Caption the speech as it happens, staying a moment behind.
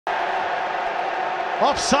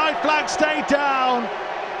Offside flag stayed down.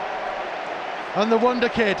 And the wonder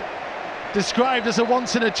kid, described as a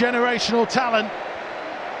once-in-a-generational talent,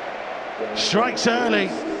 strikes early.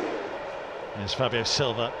 There's Fabio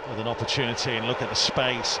Silva with an opportunity, and look at the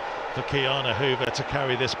space for Keanu Hoover to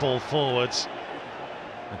carry this ball forwards.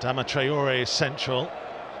 Adama Traore is central.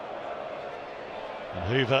 And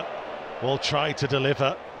Hoover will try to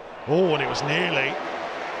deliver. Oh, and it was nearly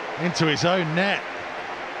into his own net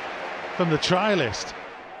from the trialist.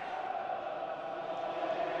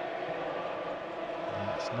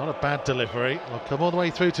 It's not a bad delivery. We'll come all the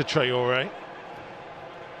way through to Traore.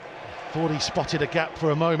 Thought he spotted a gap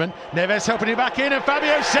for a moment. Neves helping it back in, and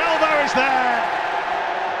Fabio Silva is there.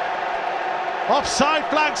 Offside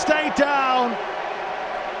flag stayed down.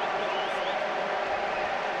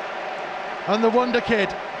 And the wonder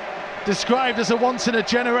kid, described as a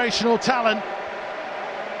once-in-a-generational talent,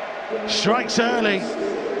 strikes early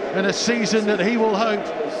in a season that he will hope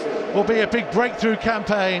will be a big breakthrough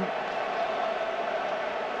campaign.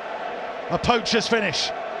 A poacher's finish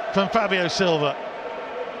from Fabio Silva.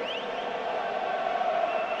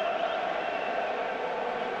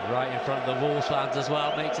 Right in front of the Wolves fans as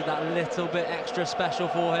well, makes it that little bit extra special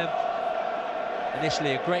for him.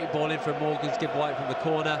 Initially a great ball in from Morgan's Gibb White from the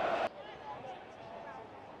corner.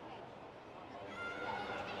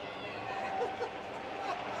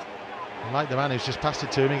 Like the man who's just passed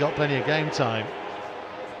it to him, he got plenty of game time.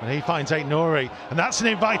 And he finds Aït-Nouri, and that's an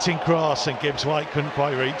inviting cross, and Gibbs White couldn't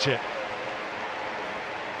quite reach it.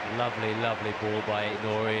 Lovely, lovely ball by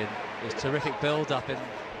Aït-Nouri, and it was terrific build-up, and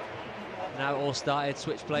now it all started,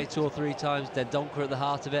 switch play 2 or 3 times, then Donker at the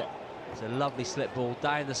heart of it. It's a lovely slip ball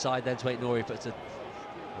down the side then to Aït-Nouri, but it's a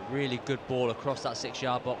really good ball across that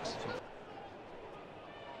 6-yard box.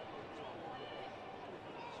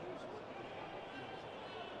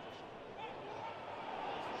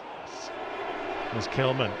 There's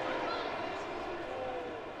Kilman.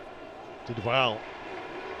 Did well.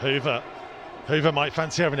 Hoover might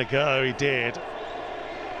fancy having a go, he did.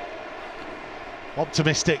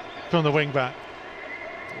 Optimistic from the wing-back.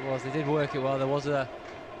 It was, they did work it well. There was a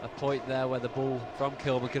point there where the ball from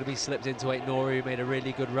Kilman could have been slipped into Aït-Nouri, who made a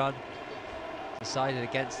really good run. Decided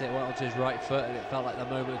against it, went onto his right foot, and it felt like the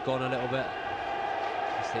moment had gone a little bit.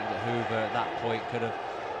 I just think that Hoover at that point could have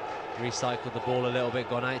recycled the ball a little bit,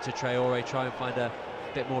 gone out to Traore, try and find a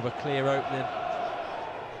bit more of a clear opening.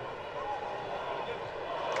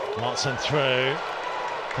 Watson through.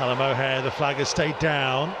 Callum O'Hare, the flag has stayed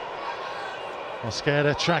down.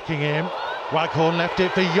 Mosquera tracking him. Waghorn left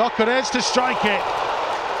it for Gyökeres to strike it.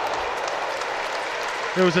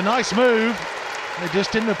 It was a nice move. They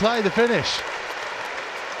just didn't apply the finish.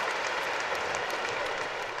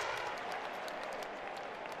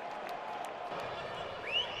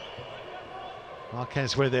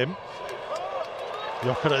 Marquez with him.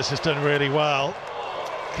 Gyökeres has done really well.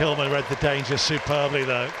 Kilman read the danger superbly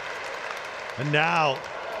though. And now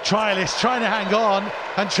trialist trying to hang on,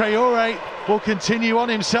 and Traore will continue on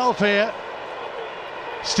himself here.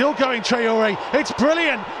 Still going Traore, it's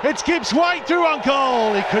brilliant, it's Gibbs White through on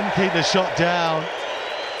goal. He couldn't keep the shot down.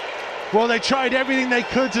 Well, they tried everything they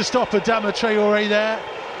could to stop Adama Traore there.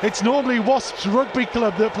 It's normally Wasps Rugby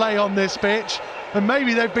Club that play on this pitch, and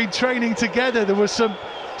maybe they've been training together. There were some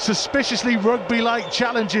suspiciously rugby-like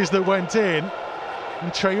challenges that went in,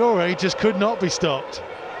 and Traore just could not be stopped.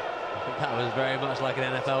 I think that was very much like an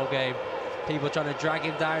NFL game. People trying to drag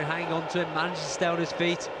him down, hang on to him, manages to stay on his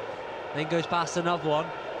feet, then goes past another one.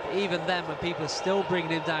 But even then, when people are still bringing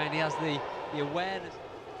him down, he has the awareness.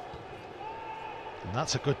 And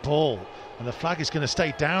that's a good ball, and the flag is going to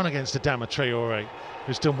stay down against Adama Traore,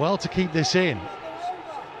 who's done well to keep this in.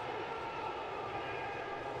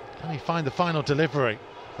 Can he find the final delivery?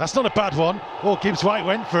 That's not a bad one. Oh, Gibbs White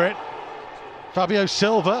went for it. Fabio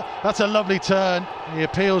Silva, that's a lovely turn. He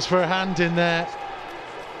appeals for a hand in there.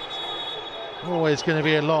 Always going to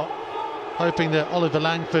be a lot, hoping that Oliver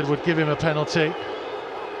Langford would give him a penalty.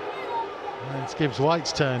 And it's Gibbs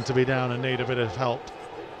White's turn to be down and need a bit of help.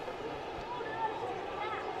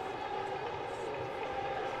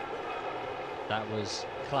 That was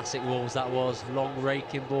classic Wolves, that was. Long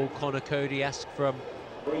raking ball, Connor Cody-esque from...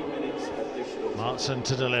 3 minutes additional. Martin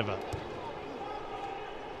to deliver.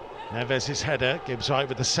 Neves' header, Gibbs White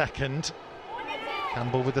with the second.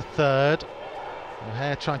 Campbell with the third.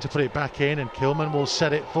 O'Hare trying to put it back in, and Kilman will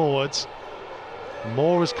set it forwards.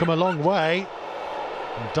 Moore has come a long way.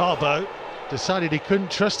 And Darboe decided he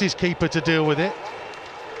couldn't trust his keeper to deal with it.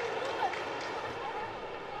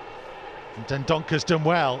 And then Donker's done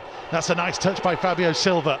well. That's a nice touch by Fabio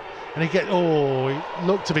Silva. And he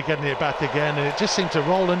looked to be getting it back again, and it just seemed to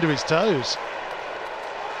roll under his toes.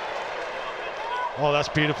 Oh, that's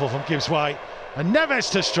beautiful from Gibbs-White. And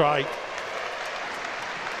Neves to strike.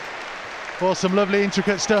 Oh, some lovely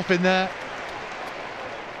intricate stuff in there.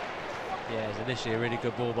 Yeah, it's initially a really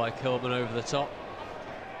good ball by Kilman over the top.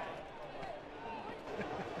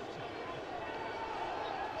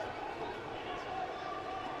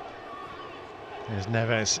 There's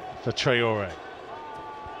Neves for Traore.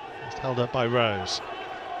 Just held up by Rose.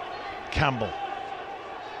 Campbell.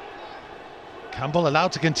 Campbell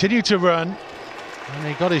allowed to continue to run. And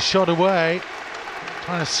he got his shot away.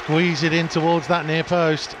 Trying to squeeze it in towards that near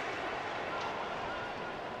post.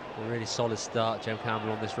 A really solid start, Jem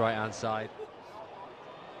Campbell on this right-hand side.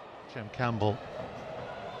 Jem Campbell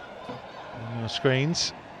on your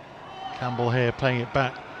screens. Campbell here playing it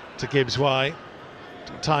back to Gibbs-White.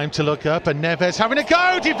 Time to look up, and Neves having a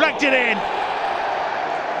go, deflected in.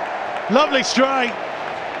 Lovely strike.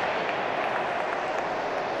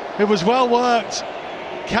 It was well worked.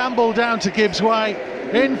 Campbell down to Gibbs-White.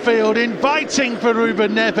 Infield, inviting for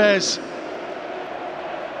Ruben Neves.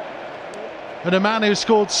 And a man who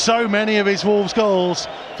scored so many of his Wolves goals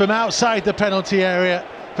from outside the penalty area,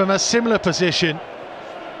 from a similar position.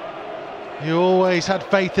 You always had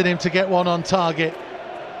faith in him to get one on target.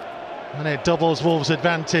 And it doubles Wolves'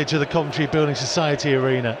 advantage of the Coventry Building Society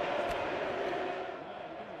Arena.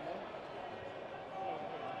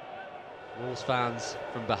 Wolves fans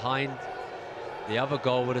from behind the other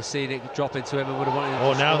goal would have seen it drop into him and would have wanted him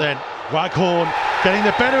to now score. then, Waghorn getting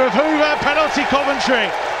the better of Hoover, penalty Coventry.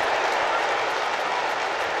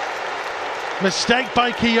 Mistake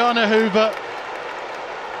by Kiana Hoover,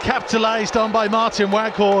 capitalised on by Martin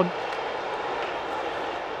Waghorn.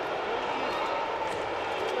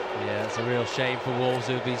 Yeah, it's a real shame for Wolves,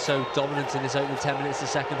 who have been so dominant in this opening 10 minutes of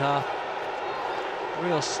the second half.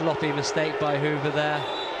 Real sloppy mistake by Hoover there.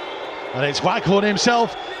 And it's Waghorn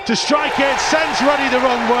himself to strike it, sends Ruddy the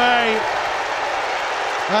wrong way.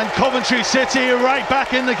 And Coventry City are right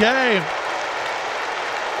back in the game.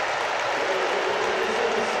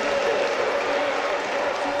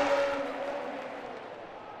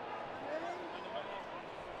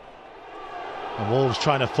 And Wolves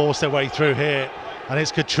trying to force their way through here. And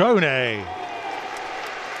it's Catrone.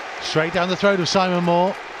 Straight down the throat of Simon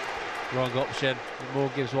Moore. Wrong option.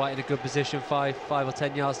 Moore gives White in a good position, 5 or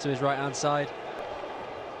 10 yards to his right-hand side.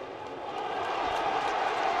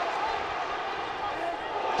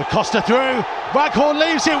 De Costa through. Waghorn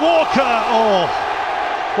leaves it. Walker. Oh,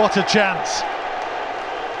 what a chance.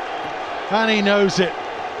 And he knows it.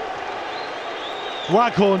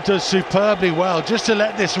 Waghorn does superbly well just to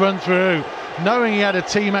let this run through, knowing he had a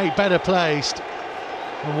teammate better placed.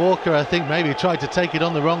 And Walker, I think, maybe tried to take it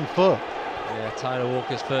on the wrong foot. Yeah, Tyler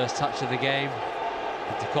Walker's first touch of the game.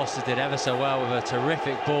 De Costa did ever so well with a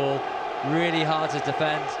terrific ball. Really hard to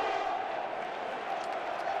defend.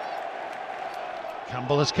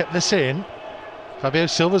 Campbell has kept this in. Fabio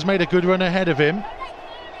Silva's made a good run ahead of him.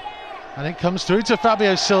 And it comes through to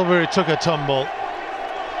Fabio Silva, who took a tumble.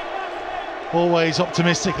 Always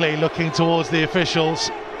optimistically looking towards the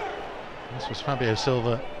officials. This was Fabio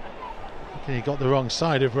Silva. I think he got the wrong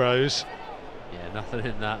side of Rose. Yeah, nothing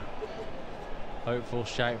in that. Hopeful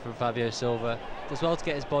shout from Fabio Silva. Does well to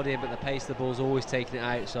get his body in, but the pace of the ball's always taking it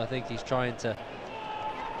out, so I think he's trying to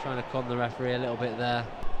con the referee a little bit there.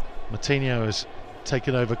 Martinho has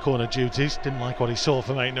taken over corner duties. Didn't like what he saw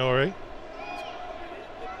from Aït-Nouri.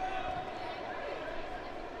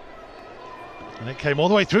 And it came all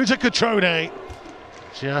the way through to Catrone.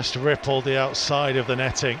 Just rippled the outside of the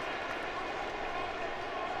netting.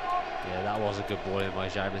 Yeah, that was a good ball in by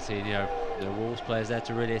Jair Martinho. The Wolves players there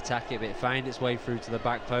to really attack it, but it found its way through to the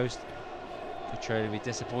back post. Catrone will be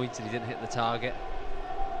disappointed he didn't hit the target.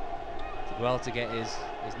 Did well to get his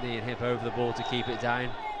knee and hip over the ball to keep it down.